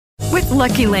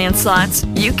Lucky Land Slots,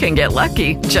 you can get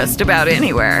lucky just about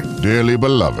anywhere. Dearly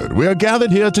beloved, we are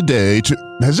gathered here today to...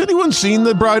 Has anyone seen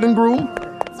the bride and groom?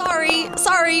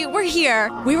 Sorry, we're here.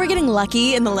 We were getting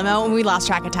lucky in the limo and we lost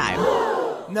track of time.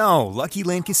 No, Lucky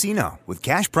Land Casino, with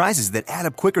cash prizes that add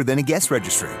up quicker than a guest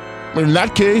registry. In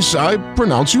that case, I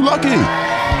pronounce you lucky.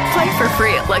 Play for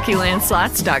free at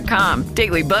LuckyLandSlots.com.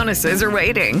 Daily bonuses are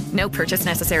waiting. No purchase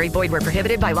necessary. Void where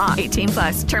prohibited by law.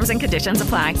 18+. Terms and conditions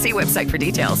apply. See website for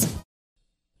details.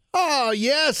 Oh,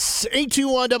 yes.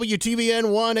 821-WTVN,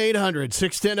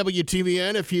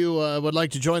 1-800-610-WTVN. If you would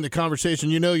like to join the conversation,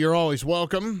 you know you're always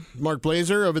welcome. Mark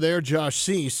Blazer over there, Josh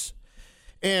Cease.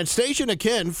 And Stacia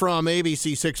Ken from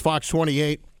ABC 6 Fox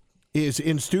 28 is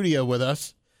in studio with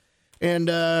us. And,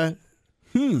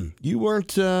 you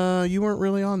weren't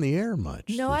really on the air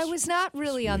much. No, I was not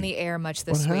really on the air much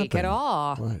this week at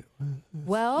all. What?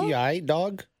 Well, you all right,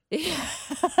 dog?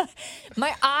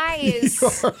 my eyes.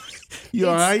 You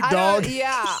all right, dog?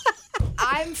 Yeah.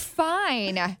 I'm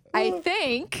fine. I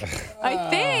think.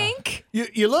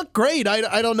 You look great.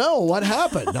 I don't know what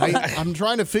happened. I'm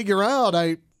trying to figure out.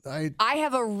 I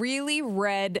have a really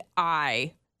red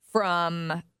eye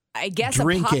from, I guess,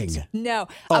 drinking.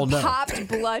 Popped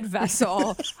blood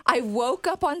vessel. I woke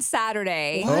up on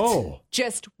Saturday. What? Oh.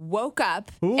 Just woke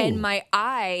up, Ooh. and my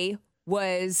eye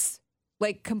was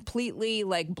like completely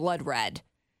like blood red,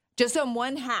 just on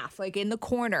one half, like in the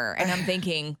corner. And I'm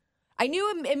thinking, I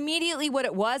knew immediately what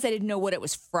it was. I didn't know what it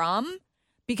was from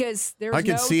because there was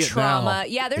no trauma.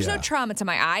 Yeah, there's no trauma to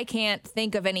my eye. I can't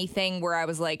think of anything where I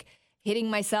was like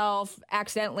hitting myself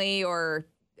accidentally or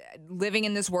living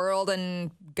in this world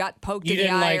and got poked in the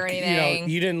eye or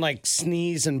anything. You didn't like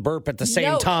sneeze and burp at the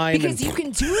same time. Because you can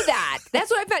do that.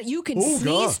 That's what I found. You can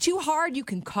sneeze too hard. You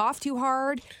can cough too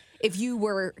hard. If you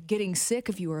were getting sick,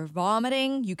 if you were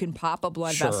vomiting, you can pop a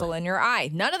blood vessel in your eye.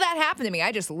 None of that happened to me.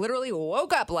 I just literally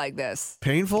woke up like this.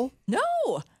 Painful?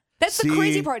 No. That's the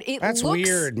crazy part. That's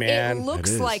weird, man. It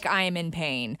looks like I am in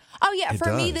pain. Oh, yeah.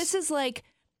 For me, this is like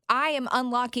I am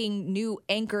unlocking new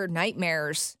anchor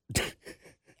nightmares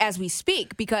as we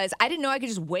speak because I didn't know I could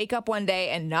just wake up one day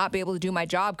and not be able to do my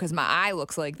job because my eye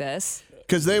looks like this.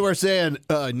 Because they were saying,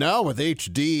 now with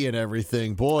HD and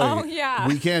everything, boy,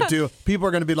 we can't do. People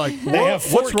are going to be like,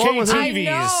 what's wrong with TVs?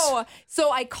 I know.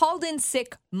 So I called in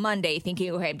sick Monday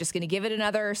thinking, okay, I'm just going to give it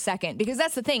another second. Because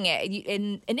that's the thing.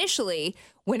 Initially,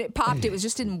 when it popped, it was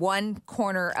just in one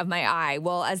corner of my eye.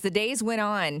 Well, as the days went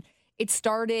on, it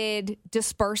started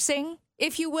dispersing,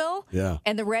 if you will. Yeah.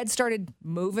 And the red started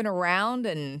moving around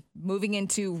and moving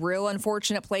into real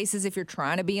unfortunate places if you're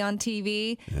trying to be on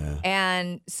TV. Yeah.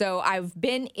 And so I've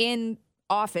been in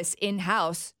office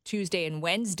in-house Tuesday and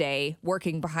Wednesday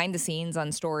working behind the scenes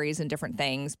on stories and different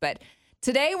things. But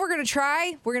today we're going to try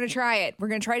it. We're going to try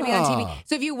to be on TV.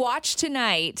 So if you watch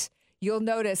tonight, you'll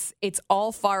notice it's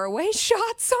all far away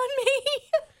shots on me.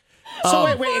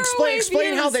 So wait,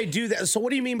 explain how they do that. So what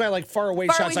do you mean by like far away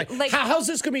shots? Like how's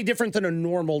this going to be different than a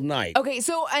normal night? Okay,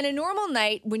 so on a normal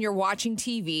night when you're watching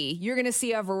TV, you're going to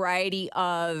see a variety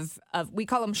of we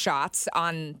call them shots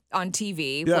on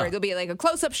TV, where there'll be like a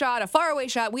close-up shot, a far-away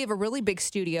shot. We have a really big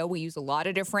studio. We use a lot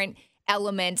of different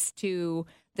elements to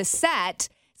the set.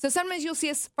 So sometimes you'll see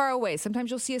us far away. Sometimes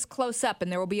you'll see us close up, and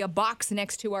there will be a box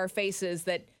next to our faces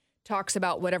that talks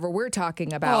about whatever we're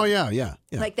talking about. Oh, yeah.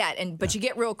 Like that. But you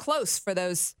get real close for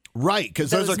those. Right,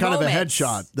 because those are kind of a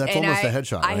headshot. That's almost a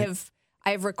headshot, right? I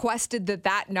have requested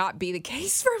that not be the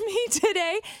case for me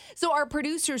today. So our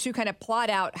producers who kind of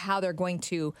plot out how they're going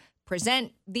to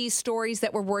present these stories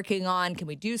that we're working on. Can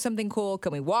we do something cool?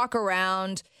 Can we walk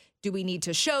around? Do we need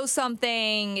to show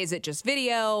something? Is it just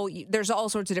video? There's all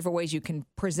sorts of different ways you can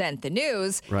present the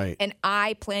news. Right. And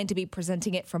I plan to be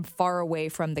presenting it from far away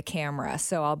from the camera.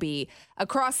 So I'll be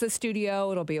across the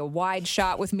studio. It'll be a wide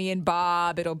shot with me and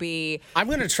Bob. I'm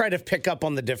going to try to pick up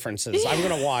on the differences. I'm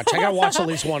going to watch. I got to watch at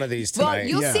least one of these tonight. Well,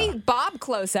 you'll see Bob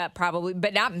close up probably,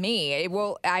 but not me.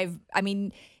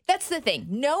 That's the thing.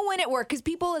 No one at work, because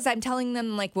people, as I'm telling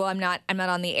them, like, well, I'm not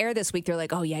on the air this week. They're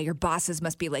like, oh yeah, your bosses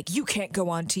must be like, you can't go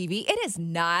on TV. It is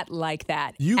not like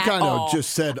that. You kind of just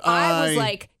said, I was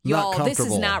like, y'all, this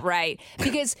is not right,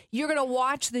 because you're gonna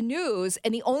watch the news,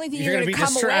 and the only thing you're gonna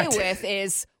come away with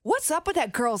is, what's up with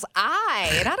that girl's eye?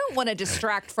 And I don't want to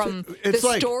distract from the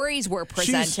stories we're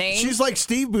presenting. She's like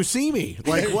Steve Buscemi.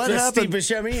 Like, what happened? Steve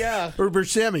Buscemi, yeah. Or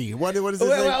Buscemi. What is his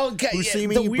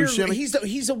name? Buscemi?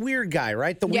 He's a weird guy,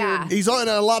 right? He's on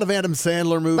a lot of Adam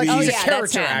Sandler movies. He's a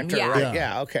character actor, right?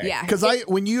 Yeah, okay. Yeah. Because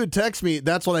when you had text me,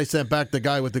 that's when I sent back the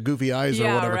guy with the goofy eyes or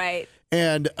whatever. Yeah, right.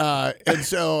 And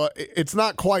so it's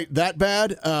not quite that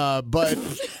bad, but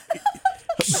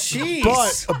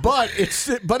Jeez.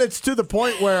 But it's to the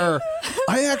point where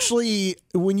I actually,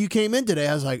 when you came in today,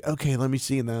 I was like, okay, let me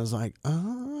see, and then I was like,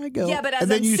 I go. Yeah, but as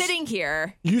I'm sitting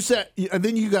here, you said, and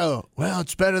then you go, well,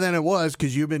 it's better than it was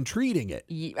because you've been treating it.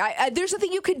 There's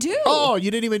nothing you could do. Oh,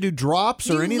 you didn't even do drops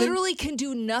or anything. You literally can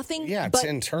do nothing. Yeah, but it's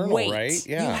internal, wait. right?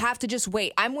 Yeah, you have to just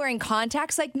wait. I'm wearing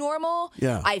contacts like normal.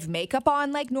 Yeah, I have makeup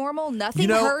on like normal. Nothing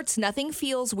hurts. Nothing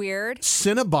feels weird.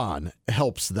 Cinnabon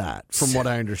helps that, from what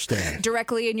I understand.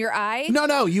 Directly in your eye?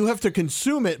 No, you have to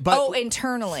consume it. But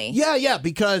internally. Yeah,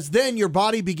 because then your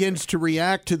body begins to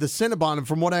react to the Cinnabon, and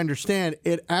from what I understand,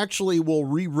 it actually will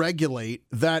re-regulate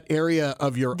that area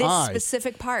of your eye. This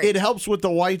specific part. It helps with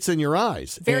the whites in your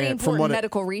eyes. Very important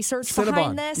medical research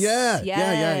behind this. Yeah.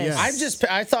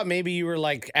 I thought maybe you were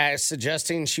like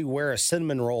suggesting she wear a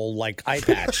cinnamon roll like eye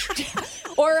patch.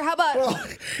 Or how about... Well,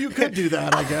 you could do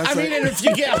that, I guess. I mean, and if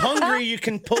you get hungry, you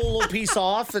can pull a little piece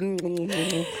off and...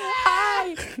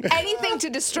 Anything to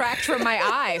distract from my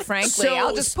eye, frankly.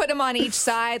 I'll just put them on each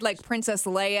side like Princess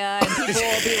Leia, and people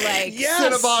will be like,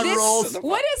 Cinnabon rolls.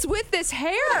 What is with this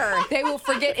hair? They will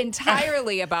forget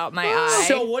entirely about my eye.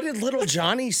 So what did little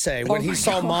Johnny say when he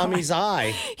saw Mommy's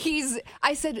eye?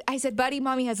 I said, buddy,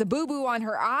 Mommy has a boo-boo on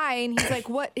her eye. And he's like,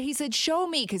 what? He said, show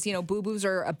me, because, boo-boos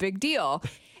are a big deal.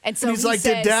 And so he's he like,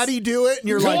 says, did Daddy do it? And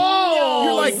you're like, no.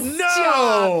 You're like,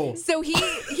 no. So he,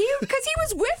 because he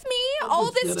was with me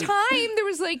all this time. There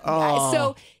was like,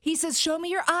 so he says, show me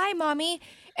your eye, Mommy.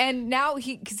 And now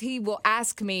because he will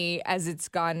ask me as it's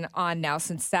gone on now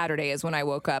since Saturday is when I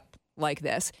woke up like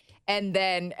this. And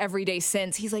then every day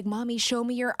since, he's like, Mommy, show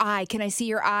me your eye. Can I see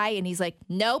your eye? And he's like,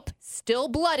 nope, still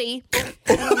bloody.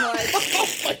 And I'm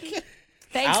like,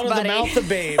 thanks, out of buddy. the mouth of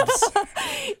babes.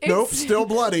 Nope, still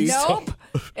bloody. Nope.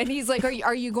 And he's like,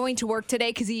 are you going to work today?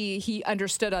 Because he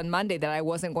understood on Monday that I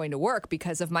wasn't going to work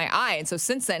because of my eye. And so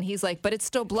since then, he's like, but it's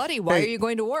still bloody. Why are you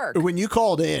going to work? When you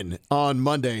called in on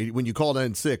Monday, when you called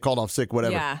off sick,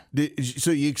 whatever. Yeah.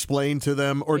 So you explained to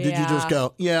them, or did you just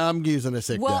go, yeah, I'm using a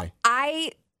sick day?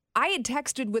 I had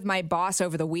texted with my boss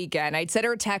over the weekend. I'd sent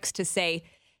her a text to say,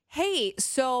 hey,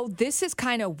 so this is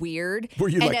kind of weird.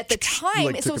 And at the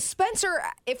time, so Spencer,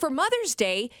 for Mother's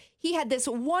Day, he had this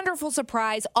wonderful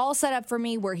surprise all set up for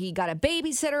me where he got a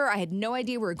babysitter. I had no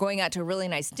idea we were going out to a really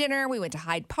nice dinner. We went to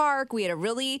Hyde Park. We had a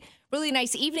really, really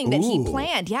nice evening that he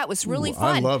planned. Yeah, it was really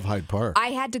fun. I love Hyde Park. I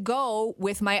had to go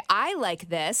with my eye like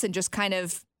this and just kind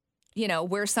of,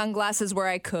 wear sunglasses where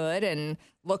I could and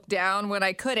look down when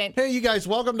I couldn't. Hey, you guys,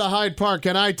 welcome to Hyde Park.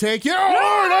 Can I take you?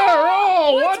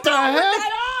 Oh, what the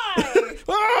heck?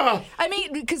 I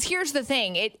mean, because here's the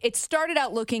thing. It started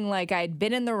out looking like I'd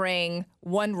been in the ring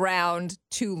one round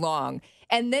too long.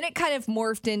 And then it kind of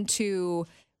morphed into,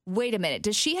 wait a minute,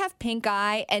 does she have pink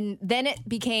eye? And then it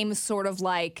became sort of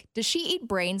like, does she eat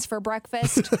brains for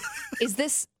breakfast?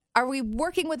 Are we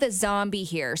working with a zombie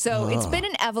here? So it's been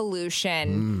an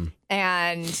evolution.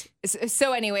 And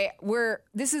so anyway,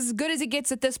 this is as good as it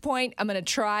gets at this point. I'm going to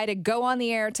try to go on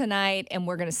the air tonight and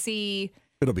we're going to see.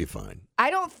 It'll be fine. I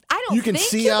don't you can think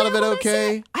see out of it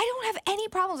okay? I don't have any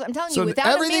problems. I'm telling you,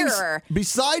 without a mirror.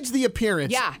 Besides the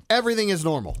appearance, everything is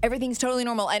normal. Everything's totally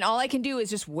normal. And all I can do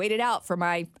is just wait it out for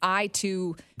my eye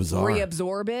to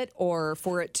reabsorb it or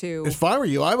for it to... If I were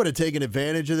you, I would have taken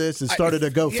advantage of this and started a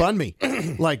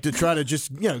GoFundMe, like to try to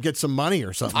just, get some money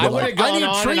or something. I would have gone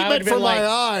on treatment for my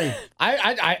eye.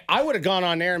 I would have gone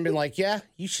on there and been like, yeah,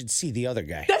 you should see the other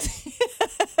guy.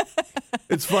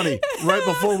 It's funny. Right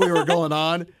before we were going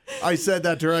on, I said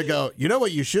that to her. I go, you know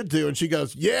what you should do? And she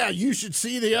goes, yeah, you should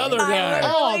see the other guy.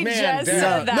 Oh, man.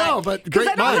 Said that. No, but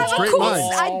great minds.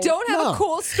 I don't have a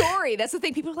cool story. That's the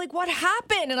thing. People are like, what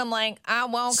happened? And I'm like, I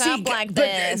woke up like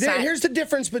this. Here's the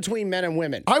difference between men and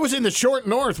women. I was in the short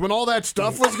north when all that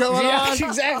stuff was going on.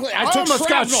 Exactly. I almost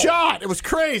got shot. It was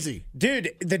crazy.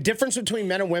 Dude, the difference between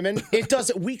men and women,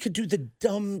 we could do the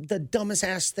dumbest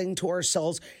ass thing to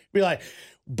ourselves. Be like,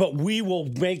 but we will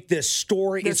make this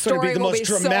story. It's going to be the most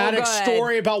dramatic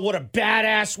story about what a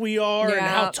badass we are and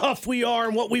how tough we are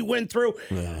and what we went through.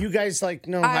 Yeah. You guys I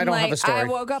don't have a story. I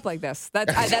woke up like this.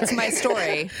 That's my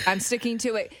story. I'm sticking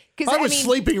to it. I was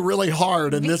sleeping really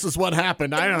hard, and this is what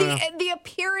happened. I don't know. The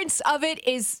appearance of it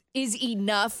is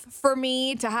enough for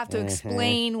me to have to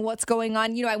explain what's going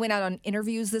on. I went out on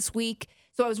interviews this week.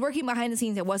 So I was working behind the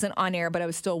scenes. It wasn't on air, but I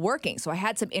was still working. So I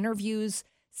had some interviews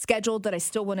scheduled that I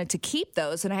still wanted to keep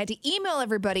those. And I had to email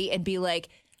everybody and be like,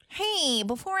 hey,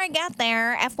 before I get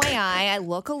there, FYI, I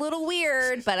look a little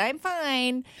weird, but I'm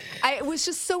fine. It was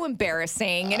just so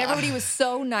embarrassing. And everybody was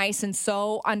so nice and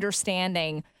so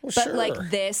understanding. Well, but sure.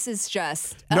 This is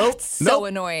just so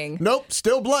annoying. Nope,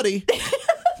 still bloody.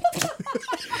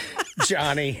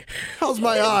 Johnny. How's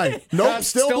my eye? Nope,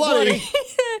 still bloody.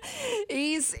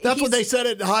 That's what they said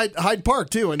at Hyde Park,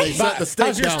 too, and they set the steak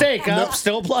How's your down. steak? Nope.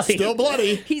 Still bloody. Still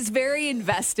bloody. He's very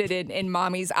invested in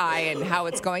Mommy's eye and how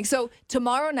it's going. So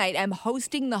tomorrow night, I'm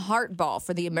hosting the Heart Ball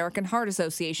for the American Heart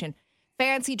Association.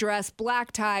 Fancy dress,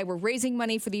 black tie. We're raising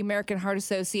money for the American Heart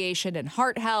Association and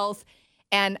heart health.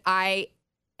 And I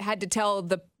had to tell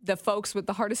the folks with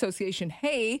the Heart Association,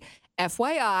 hey,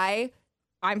 FYI,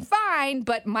 I'm fine,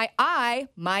 but my eye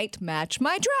might match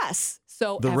my dress.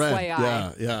 So The FYI.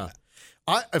 red, yeah.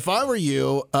 If I were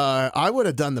you, I would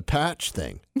have done the patch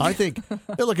thing. I think,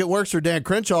 hey, look, it works for Dan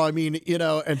Crenshaw. I mean,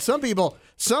 and some people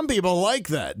like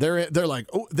that. They're like,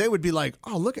 oh, they would be like,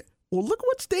 oh, look at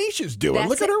what Stacia's doing.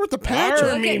 Look at her with the patch.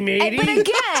 But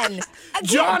again,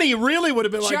 Johnny really would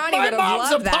have been like, my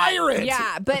mom's a pirate.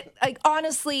 Yeah, but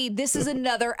honestly, this is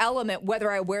another element,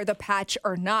 whether I wear the patch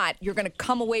or not. You're going to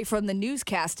come away from the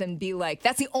newscast and be like,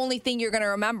 that's the only thing you're going to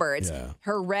remember. It's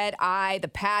her red eye, the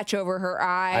patch over her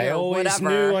eye, I always whatever.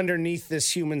 knew underneath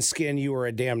this human skin you were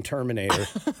a damn Terminator.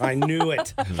 I knew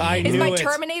it. Is my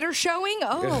Terminator showing?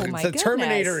 Oh, my goodness. The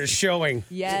Terminator is showing.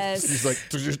 Yes. He's like,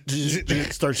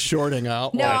 starts shorting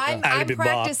out. No, I'm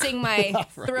practicing my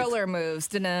thriller moves.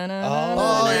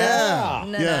 Oh,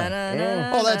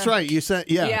 yeah. Oh, that's right. You sent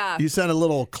you sent a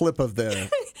little clip of the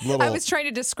little. I was trying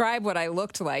to describe what I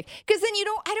looked like. Because then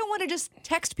I don't want to just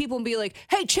text people and be like,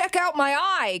 hey, check out my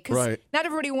eye. Because not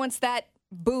everybody wants that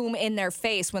boom in their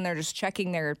face when they're just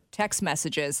checking their text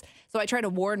messages. So I try to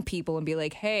warn people and be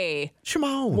like, hey,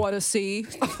 Shimon, want to see?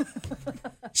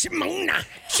 Shimona.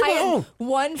 I have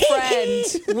one friend,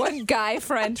 one guy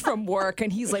friend from work,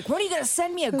 and he's like, when are you going to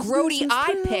send me a grody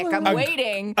eye pic? I'm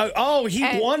waiting.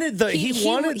 He wanted the He's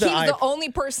the only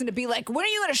person to be like, when are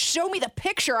you going to show me the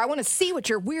picture? I want to see what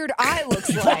your weird eye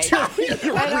looks like. And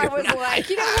I was like,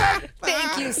 you know what?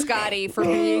 Thank you, Scotty, for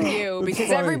being you.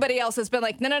 Because everybody else has been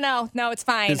like, no, it's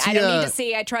fine. I don't need to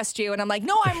see. I trust you. And I'm like,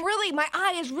 no, my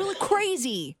eye is really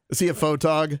crazy. Is he a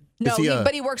photog? No,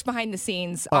 but he works behind the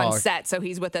scenes on set, so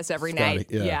he's with us every night.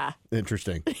 Yeah.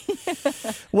 Interesting.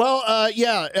 Well,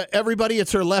 everybody,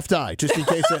 it's her left eye, just in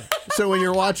case. So when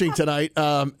you're watching tonight,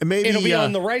 maybe it'll be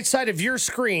on the right side of your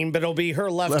screen, but it'll be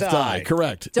her left eye.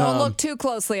 Correct. Don't look too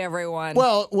closely, everyone.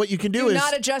 Well, what you can do is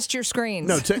not adjust your screens.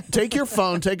 No, take your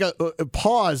phone,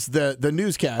 pause the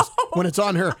newscast when it's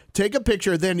on her. Take a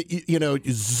picture, then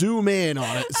zoom in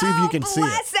on it, see if you can see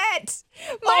it.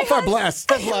 For bless.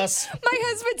 My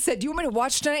husband said, do you want me to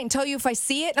watch tonight and tell you if I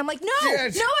see it? And I'm like, no,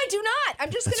 I do not. I'm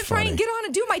just going to try and get on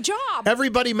and do my job.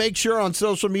 Everybody make sure on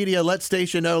social media, let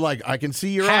Stacia know, like, I can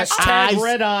see your eyes. Hashtag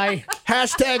red eye.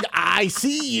 Hashtag I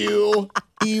see you.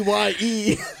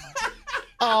 EYE.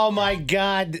 Oh, my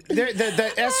God.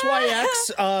 The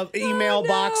SYX email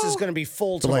box is going to be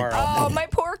full tomorrow. Oh, my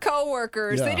poor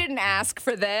coworkers. They didn't ask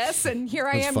for this. And here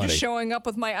I am just showing up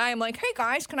with my eye. I'm like, hey,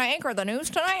 guys, can I anchor the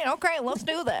news tonight? Okay, let's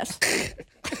do this.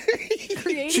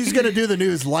 She's going to do the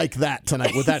news like that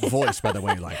tonight with that voice, by the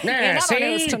way. Like, the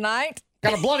news tonight.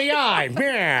 Got a bloody eye.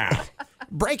 Yeah.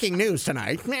 Breaking news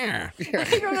tonight. Yeah.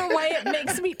 I don't know why it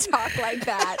makes me talk like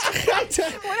that.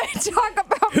 When I talk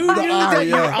about who knew that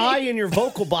your eye and your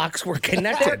vocal box were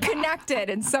connected? They're connected,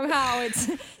 and somehow it's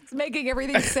making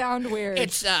everything sound weird.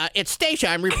 It's Stacia.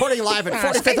 I'm reporting live at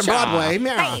 45th and Broadway.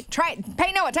 Yeah. Hey,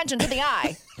 pay no attention to the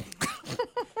eye.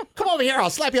 Come over here. I'll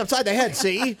slap you upside the head.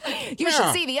 See? You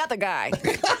should see the other guy.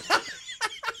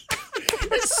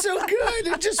 It's so good.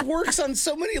 It just works on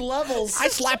so many levels. I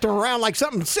slapped him around like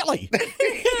something silly.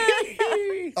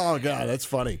 Oh, God, that's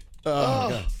funny. Oh,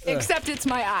 God. Except it's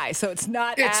my eye, so it's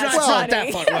not it's as not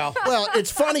funny. that fun. Well, it's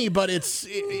funny, but it's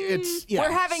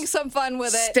We're having some fun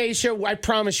with it. Stacia, I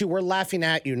promise you, we're laughing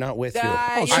at you, not with you. You're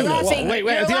laughing. Wait,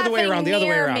 the other way around. The other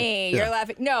way around. Me. You're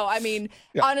laughing. No, I mean,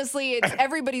 honestly,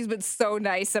 everybody's been so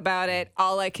nice about it.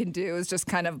 All I can do is just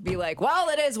kind of be like, well,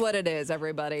 it is what it is,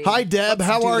 everybody. Hi, Deb.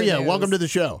 How are you? Welcome to the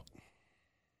show.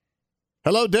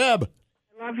 Hello, Deb.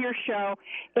 Love your show,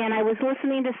 and I was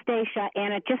listening to Stacia,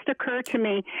 and it just occurred to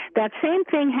me that same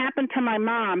thing happened to my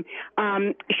mom.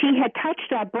 She had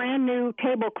touched a brand new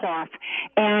tablecloth,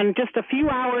 and just a few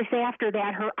hours after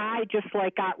that, her eye just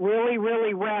got really,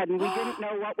 really red, and we didn't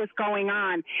know what was going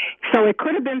on. So it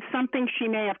could have been something she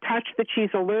may have touched that she's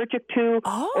allergic to,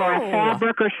 or a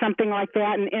fabric or something like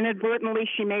that, and inadvertently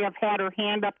she may have had her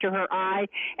hand up to her eye,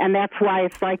 and that's why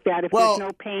it's like that. If there's no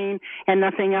pain and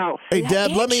nothing else. Hey,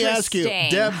 Deb, let me ask you.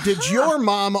 Deb, did your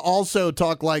mom also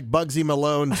talk like Bugsy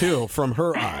Malone, too, from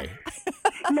her eye?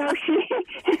 No,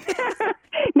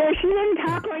 No, she didn't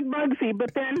talk like Bugsy,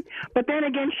 but then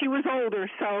again, she was older,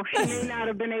 so she may not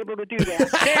have been able to do that.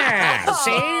 Yeah,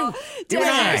 see?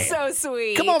 Dad, you're so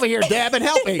sweet. Come over here, Deb, and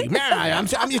help me. Yeah, I'm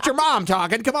just your mom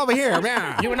talking. Come over here.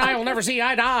 Yeah. You and I will never see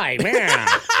eye to eye.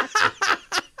 Yeah.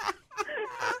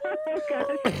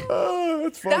 Oh,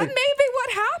 that's funny. That may be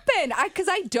what happened, because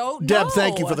I don't know. Deb,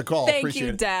 thank you for the call. Thank Appreciate you,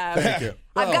 it. Deb. Thank you.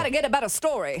 I've got to get a better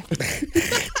story.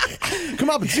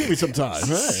 Come up and see me sometime.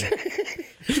 Hey.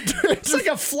 It's like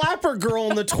a flapper girl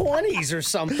in the 20s or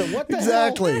something. What the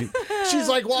exactly. Hell? She's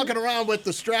like walking around with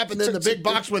the strap and then the big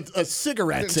box with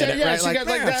cigarettes in it. Yeah, right? she got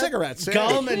like that. Cigarettes.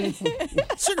 Gum and...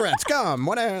 cigarettes, gum.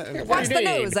 What's the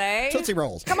news, eh? Tootsie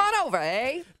Rolls. Come on over,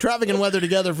 eh? Traffic and weather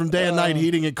together from Day and Night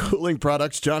Heating and Cooling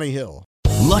Products, Johnny Hill.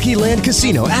 Lucky Land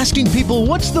Casino, asking people,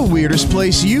 what's the weirdest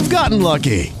place you've gotten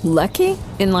lucky? Lucky?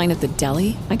 In line at the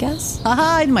deli, I guess?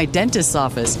 Aha, in my dentist's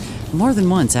office. More than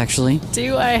once, actually.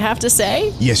 Do I have to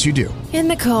say? Yes, you do. In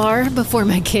the car before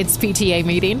my kids' PTA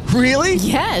meeting. Really?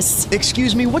 Yes.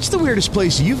 Excuse me, what's the weirdest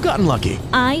place you've gotten lucky?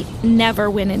 I never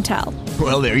win and tell.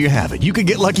 Well, there you have it. You can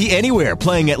get lucky anywhere,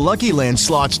 playing at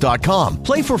LuckyLandSlots.com.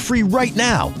 Play for free right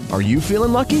now. Are you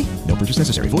feeling lucky? No purchase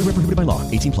necessary. Void where prohibited by law.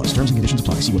 18+. Terms and conditions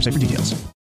apply. See website for details.